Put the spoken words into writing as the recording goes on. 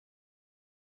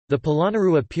The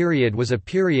Polonnaruwa period was a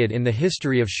period in the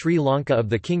history of Sri Lanka of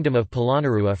the Kingdom of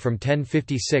Polonnaruwa from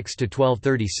 1056 to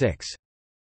 1236.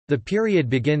 The period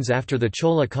begins after the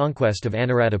Chola conquest of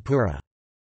Anuradhapura.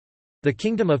 The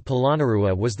Kingdom of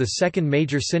Polonnaruwa was the second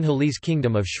major Sinhalese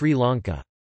kingdom of Sri Lanka.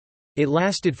 It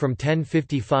lasted from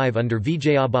 1055 under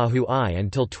Vijayabahu I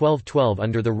until 1212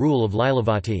 under the rule of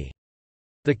Lilavati.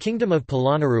 The Kingdom of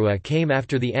Polonnaruwa came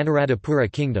after the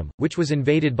Anuradhapura kingdom, which was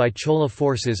invaded by Chola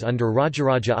forces under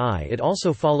Rajaraja I. It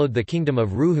also followed the Kingdom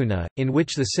of Ruhuna, in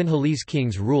which the Sinhalese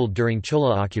kings ruled during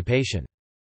Chola occupation.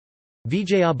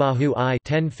 Vijayabahu I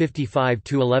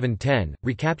 (1055–1110)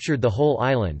 recaptured the whole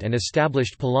island and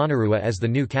established Polonnaruwa as the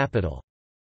new capital.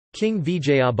 King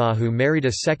Vijayabahu married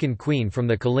a second queen from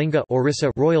the Kalinga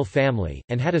Orissa royal family,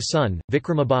 and had a son,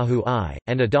 Vikramabahu I,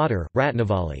 and a daughter,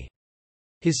 Ratnavali.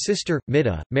 His sister,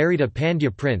 Mida, married a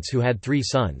Pandya prince who had 3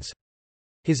 sons.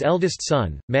 His eldest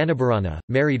son, Manabharana,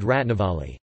 married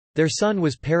Ratnavali. Their son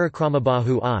was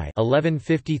Parakramabahu I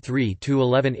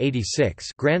 (1153–1186),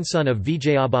 grandson of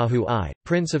Vijayabahu I,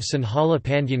 prince of Sinhala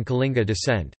Pandyan Kalinga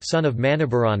descent, son of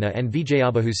Manabharana and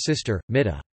Vijayabahu's sister,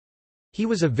 Mida. He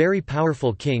was a very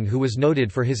powerful king who was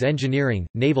noted for his engineering,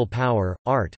 naval power,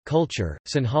 art, culture,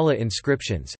 Sinhala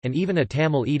inscriptions, and even a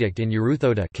Tamil edict in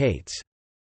Uruthoda Cates.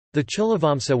 The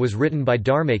Cholavamsa was written by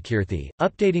Dharmakirthi,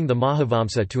 updating the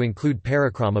Mahavamsa to include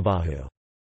Parakramabahu.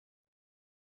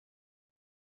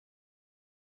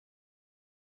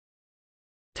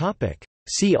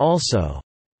 See also: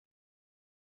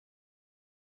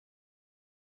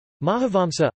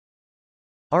 Mahavamsa,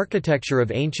 Architecture of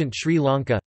ancient Sri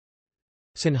Lanka,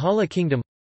 Sinhala Kingdom,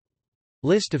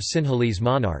 List of Sinhalese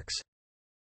monarchs.